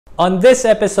On this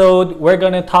episode, we're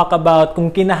gonna talk about kung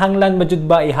kinahanglan majud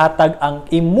ba ihatag ang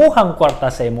imuhang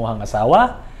kwarta sa imuhang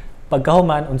asawa,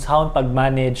 pagkahuman unsahon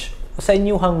pag-manage sa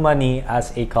inyuhang money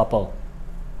as a couple.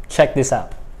 Check this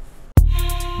out.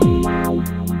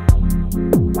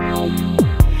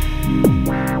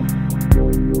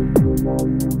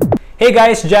 Hey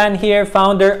guys, Jan here,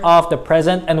 founder of The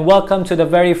Present, and welcome to the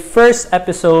very first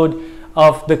episode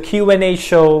of the Q&A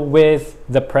show with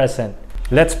The Present.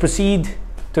 Let's proceed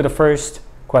to the first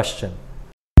question.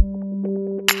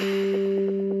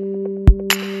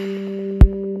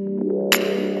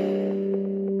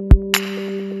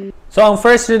 So, ang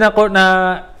first din ako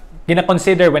na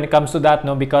gina-consider when it comes to that,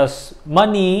 no, because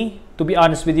money, to be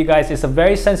honest with you guys, is a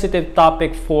very sensitive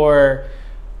topic for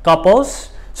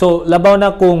couples. So, labaw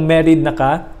na kung married na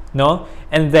ka, no?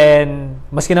 And then,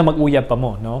 maski na mag-uyab pa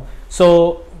mo, no?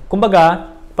 So,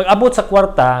 kumbaga, pag abot sa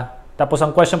kwarta, tapos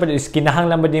ang question pa is,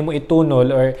 kinahanglan ba din mo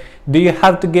itunol or do you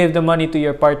have to give the money to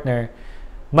your partner?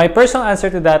 My personal answer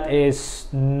to that is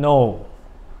no.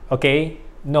 Okay?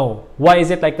 No. Why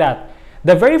is it like that?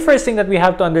 The very first thing that we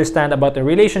have to understand about a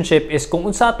relationship is kung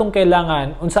unsa atong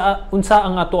kailangan, unsa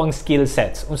ang ato ang skill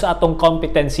sets, unsa atong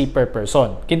competency per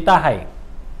person. Kintahay.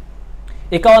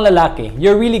 Ikaw ang lalaki,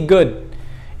 you're really good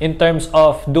in terms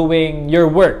of doing your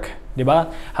work, di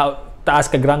ba? Taas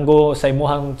ka granggo sa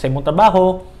imong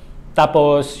trabaho,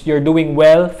 tapos you're doing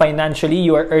well financially,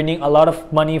 you are earning a lot of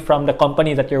money from the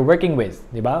company that you're working with,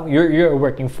 di ba? You're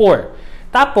working for.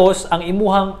 Tapos ang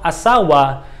imuhang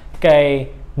asawa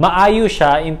kay maayo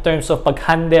siya in terms of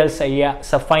pag-handle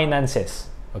sa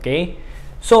finances, okay?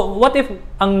 So, what if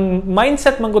ang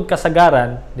mindset manggod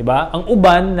kasagaran, di ba? Ang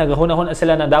uban, naghunahon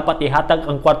sila na dapat ihatag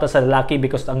ang kwarta sa lalaki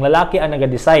because ang lalaki ang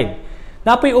naga-decide.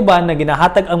 Napoy uban na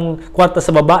ginahatag ang kwarta sa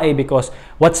babae because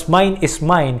what's mine is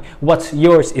mine, what's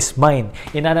yours is mine.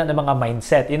 Inana na mga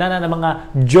mindset, inana na mga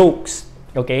jokes,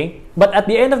 okay? But at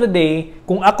the end of the day,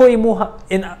 kung ako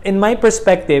in my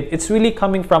perspective, it's really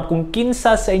coming from kung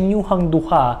kinsa sa inyuhang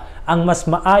duha ang mas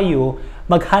maayo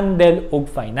mag-handle og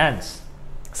finance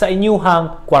sa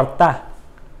inyuhang kwarta.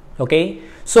 Okay?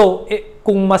 So,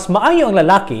 kung mas maayo ang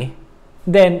lalaki,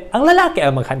 then ang lalaki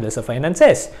ang mag-handle sa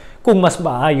finances. Kung mas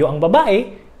maayo ang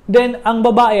babae, then ang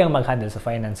babae ang mag-handle sa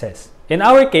finances. In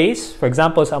our case, for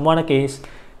example, sa amona case,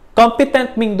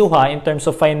 competent ming duha in terms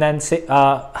of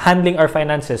handling our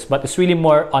finances, but it's really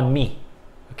more on me.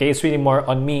 Okay? It's really more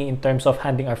on me in terms of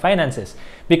handling our finances.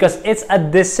 Because it's a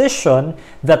decision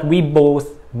that we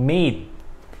both made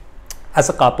as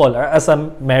a couple or as a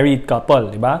married couple,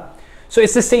 di ba? So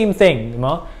it's the same thing, di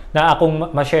ba? Na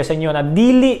akong ma-share sa inyo na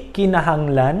dili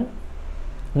kinahanglan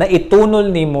na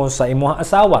itunol nimo sa imong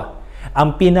asawa.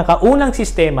 Ang pinakaunang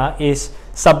sistema is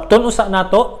sabton usa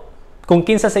nato kung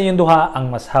kinsa sa inyong duha ang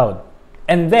mas hawd.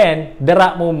 And then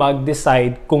dira mo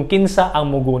mag-decide kung kinsa ang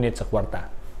mugunit sa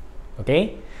kwarta.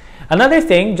 Okay? Another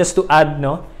thing just to add,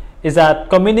 no, is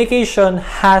that communication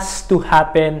has to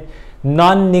happen.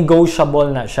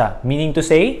 Non-negotiable na siya. Meaning to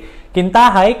say,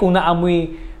 kintahay kung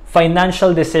naamoy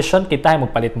financial decision, kintahay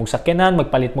magpalit mong sakyanan,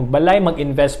 magpalit mong balay,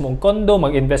 mag-invest mong kondo,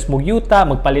 mag-invest mong yuta,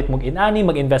 magpalit mong inani,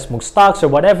 mag-invest mong stocks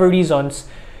or whatever reasons,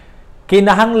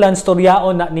 kinahanglan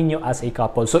storyaon na ninyo as a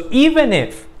couple. So even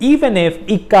if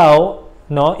ikaw,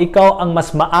 no, ikaw ang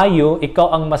mas maayo,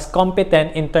 ikaw ang mas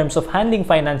competent in terms of handling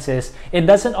finances, it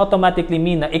doesn't automatically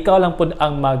mean na ikaw lang po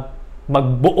ang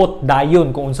magbuot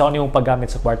dayon kung unsaon imong paggamit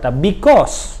sa kwarta,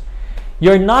 because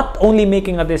you're not only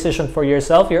making a decision for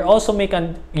yourself, you're also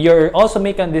making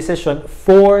a decision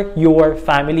for your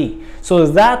family. So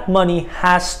that money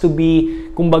has to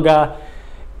be, kumbaga,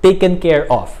 taken care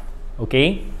of.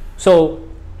 Okay? So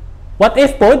what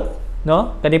if pod,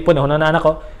 no? Kani po na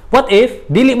ako. What if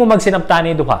dili mo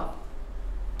magsinabtani duha?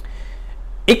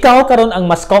 Ikaw karon ang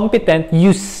mas competent,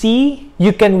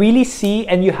 you can really see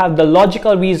and you have the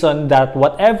logical reason that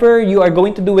whatever you are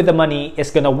going to do with the money is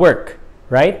gonna work,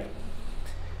 right?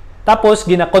 Tapos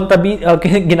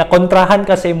ginakontrahan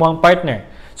ka sa imong partner.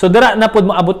 So dira na pud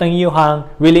moabot ng iyong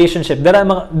relationship, dira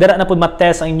na pud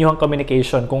ma-test ang inyong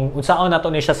communication kung unsaon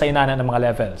nato ni siya sa inana ng mga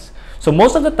levels. So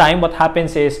most of the time what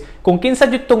happens is kung kinsa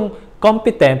ditong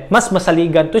competent, mas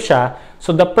masaligan to siya, so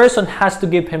the person has to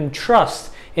give him trust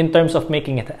in terms of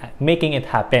making it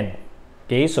happen.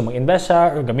 Okay? So, mag-invest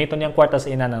siya or gamiton niyang kwarta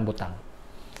sa ina ng butang.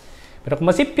 Pero kung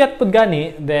masipyat po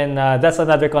gani, then that's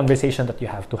another conversation that you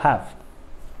have to have.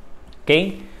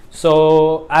 Okay?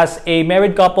 So, as a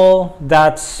married couple,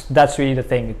 that's really the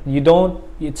thing.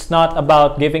 It's not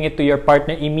about giving it to your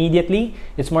partner immediately.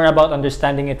 It's more about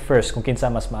understanding it first kung kinsa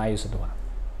mas maayo sa duha.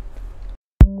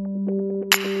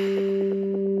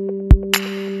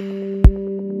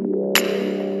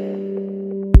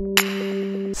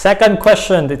 Second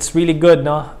question, it's really good,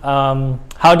 no?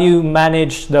 How do you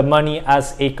manage the money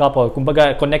as a couple?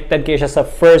 Kumbaga, connected kayo siya sa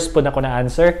first po na ko na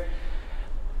answer.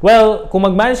 Well, kung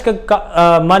mag-manage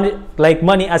ka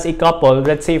money as a couple,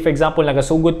 let's say for example,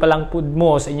 nagasugod pa lang po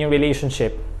mo sa inyong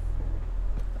relationship,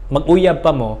 mag-uyab pa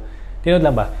mo, tinod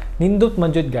lang ba? Nindot man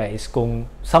jud guys, kung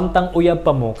samtang uyab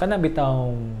pa mo, kana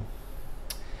bitawng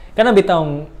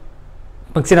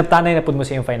pag sinabtanay na pud mo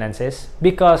sa iyong finances,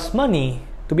 because money,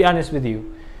 to be honest with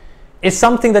you, is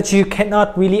something that you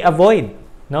cannot really avoid,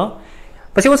 no?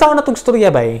 Pasiusaw na tong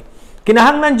storya bay,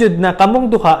 kinahanglan jud na kamong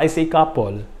duha as a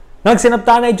couple,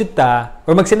 magsinabtanay jud ta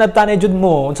or magsinabtanay jud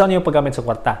mo unsa niyo paggamit sa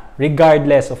kwarta,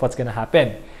 regardless of what's gonna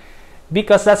happen,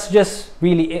 because that's just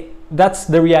really it. That's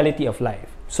the reality of life.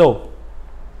 So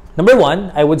number one,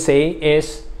 I would say,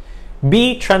 is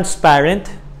be transparent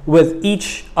with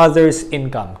each other's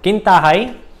income.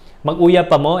 Kintahay, mag-uyab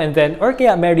pa mo, and then, or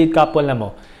kaya married couple na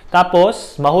mo.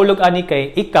 Tapos, mahulog ani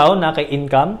kay ikaw na kay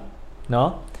income,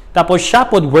 no? Tapos siya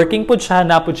pod, working pod siya,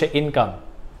 na pod siya income.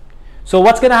 So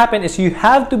what's gonna happen is you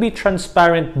have to be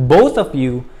transparent, both of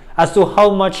you, as to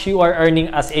how much you are earning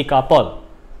as a couple.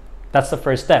 That's the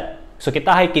first step. So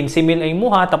kitahay 15,000 ay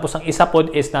muha, tapos ang isa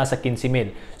pod is nasa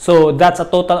 15,000. So that's a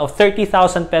total of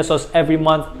 30,000 pesos every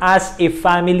month as a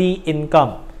family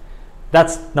income.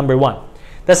 That's number one.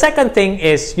 The second thing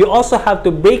is you also have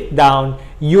to break down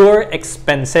your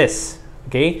expenses.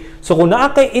 Okay? So kung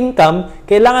naa kay income,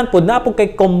 kailangan po na po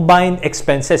kay combined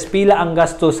expenses. Pila ang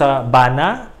gasto sa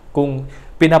bana, kung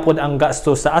pinapod ang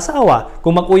gasto sa asawa.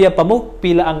 Kung mag-uyab pa mo,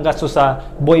 pila ang gasto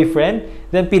sa boyfriend,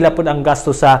 then pila pod ang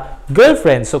gasto sa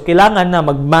girlfriend. So kailangan na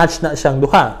mag-match na siyang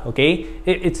duha. Okay?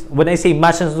 It's when I say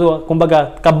match na duha,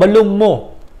 kumbaga kabalong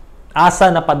mo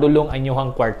asa na padulong ang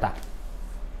inyong kwarta.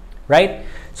 Right?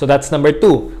 So that's number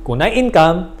 2. Kung na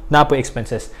income, na po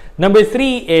expenses. Number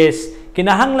 3 is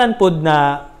kinahanglan pod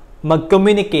na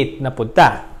mag-communicate na pod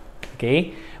ta.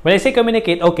 Okay? When I say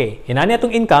communicate, okay, inani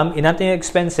atong income, inani atong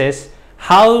expenses,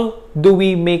 how do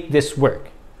we make this work?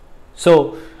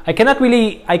 So, I cannot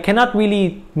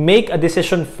really make a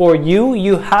decision for you.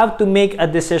 You have to make a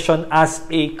decision as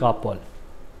a couple.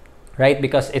 Right?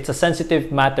 Because it's a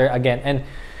sensitive matter again. And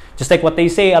just like what they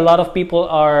say, a lot of people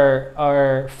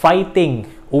are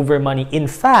fighting over money. In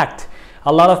fact,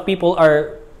 a lot of people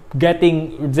are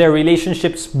getting their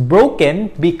relationships broken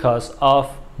because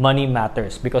of money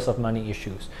matters, because of money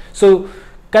issues. So,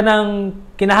 kanang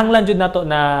kinahanglan jud nato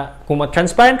na kung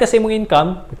transparent ka sa imong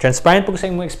income, transparent po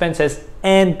sa imong expenses,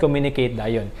 and communicate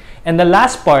dayon. And the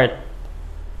last part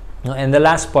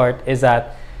is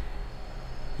that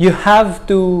you have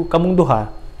to, kamong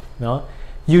duha, no?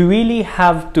 You really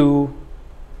have to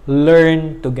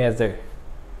learn together.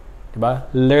 Diba?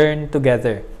 Learn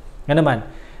together. Nga naman,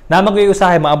 na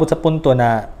mag-iusahay, maabot sa punto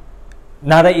na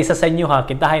naray isa sa inyo ha,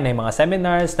 kintahay na yung mga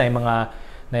seminars, na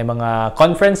yung mga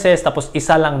conferences, tapos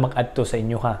isa lang mag-adto sa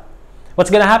inyo ha.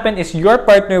 What's gonna happen is your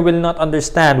partner will not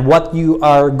understand what you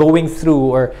are going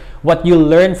through or what you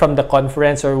learn from the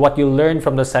conference or what you learn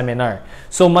from the seminar.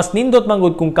 So, mas nindot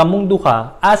manggod kung kamong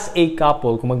duha as a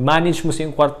couple, kung mag-manage mo sa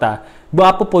iyong kwarta,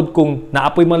 buapo pod kung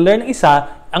naapoy man learn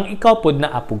isa, ang ikaw pod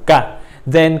naapog ka.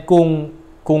 Then, kung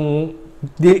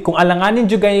alanganin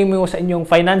jud gayud mo sa inyong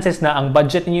finances na ang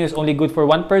budget niyo is only good for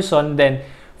one person, then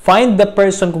find the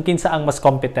person kung kinsa ang mas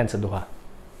competent sa duha.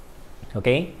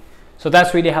 Okay? So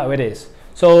that's really how it is.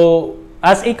 So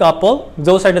as a couple,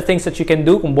 those are the things that you can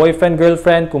do. Kung boyfriend,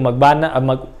 girlfriend, kung magbana,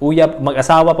 mag-uyab,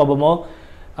 mag-asawa pa ba mo,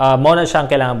 mo na siya ang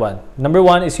kailangan buwan. Number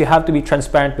 1 is you have to be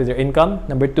transparent with your income.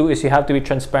 Number 2 is you have to be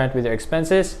transparent with your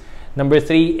expenses. Number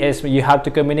 3 is you have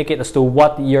to communicate as to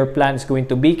what your plan is going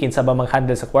to be. Kinsa ba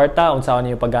mag-handle sa kwarta, unsa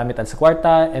niyo paggamitan sa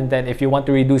kwarta, and then if you want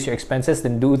to reduce your expenses,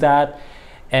 then do that.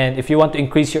 And if you want to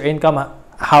increase your income,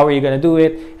 how are you going to do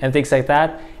it, and things like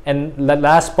that. And the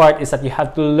last part is that you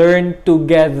have to learn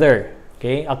together.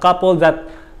 Okay? A couple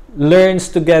that learns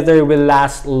together will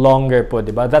last longer po,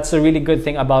 diba? That's a really good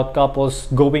thing about couples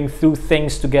going through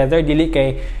things together. Dili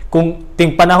kay kung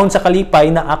ting panahon sa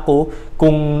kalipay na ako,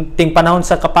 kung ting panahon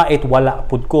sa kapait wala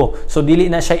pud ko. So dili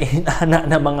na siya inana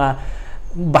na mga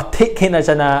batik na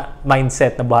siya na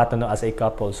mindset na buhaton no as a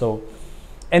couple. So,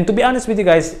 and to be honest with you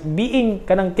guys, being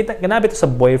kanang kanabi to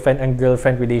sa boyfriend and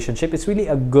girlfriend relationship, it's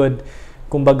really a good,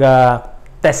 kumbaga,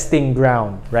 testing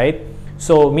ground, right?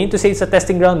 So, mean to say sa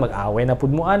testing ground, mag-away na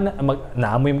pudmuan,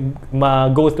 naamoy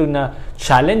mag-go through na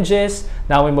challenges,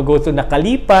 naamoy mag-go through na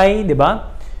kalipay, di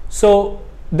ba? So,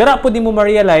 dara po din mo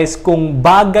ma-realize kung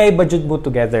bagay ba jud mo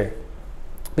together.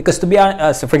 Because to be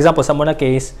honest, for example, sa muna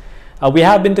case, we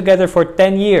have been together for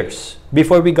 10 years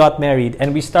before we got married,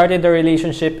 and we started the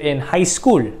relationship in high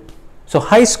school. So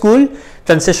high school,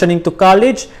 transitioning to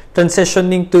college,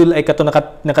 transitioning to like ato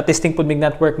nakatesting po mig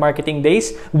network marketing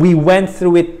days, we went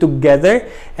through it together,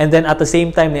 and then at the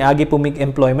same time niagi po mig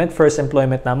employment, first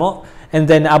employment namo, and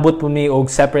then abot po ni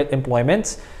og separate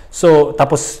employments. So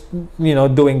tapos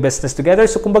doing business together.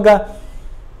 So kumbaga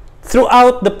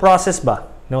throughout the process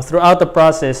throughout the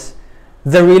process,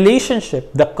 the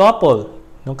relationship, the couple,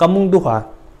 kamong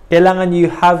duha, kailangan you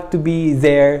have to be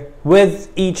there with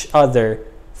each other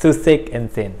through thick and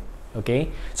thin. Okay?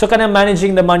 So kana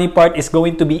managing the money part is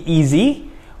going to be easy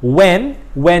when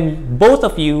both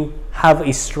of you have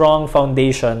a strong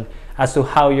foundation as to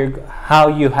how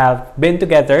you have been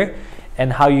together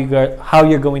and how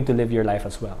you're going to live your life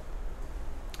as well.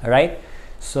 All right?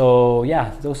 So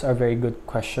yeah, those are very good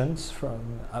questions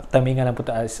from tamingan lang po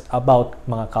about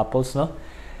mga couples, no?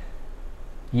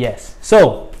 Yes.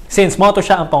 So, since mo to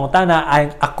siya ang pangutana,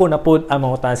 ako na po ang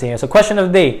mangutana sa inyo. So, question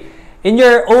of the day. In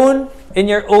your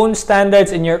own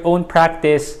standards, in your own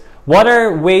practice, what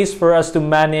are ways for us to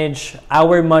manage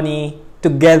our money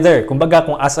together? Kumbaga,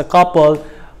 kung as a couple,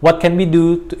 what can we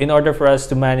do in order for us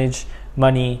to manage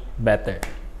money better?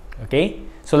 Okay?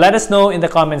 So let us know in the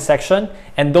comment section,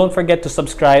 and don't forget to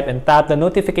subscribe and tap the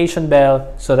notification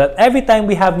bell so that every time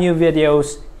we have new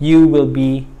videos, you will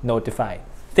be notified.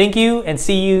 Thank you, and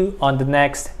see you on the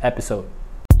next episode.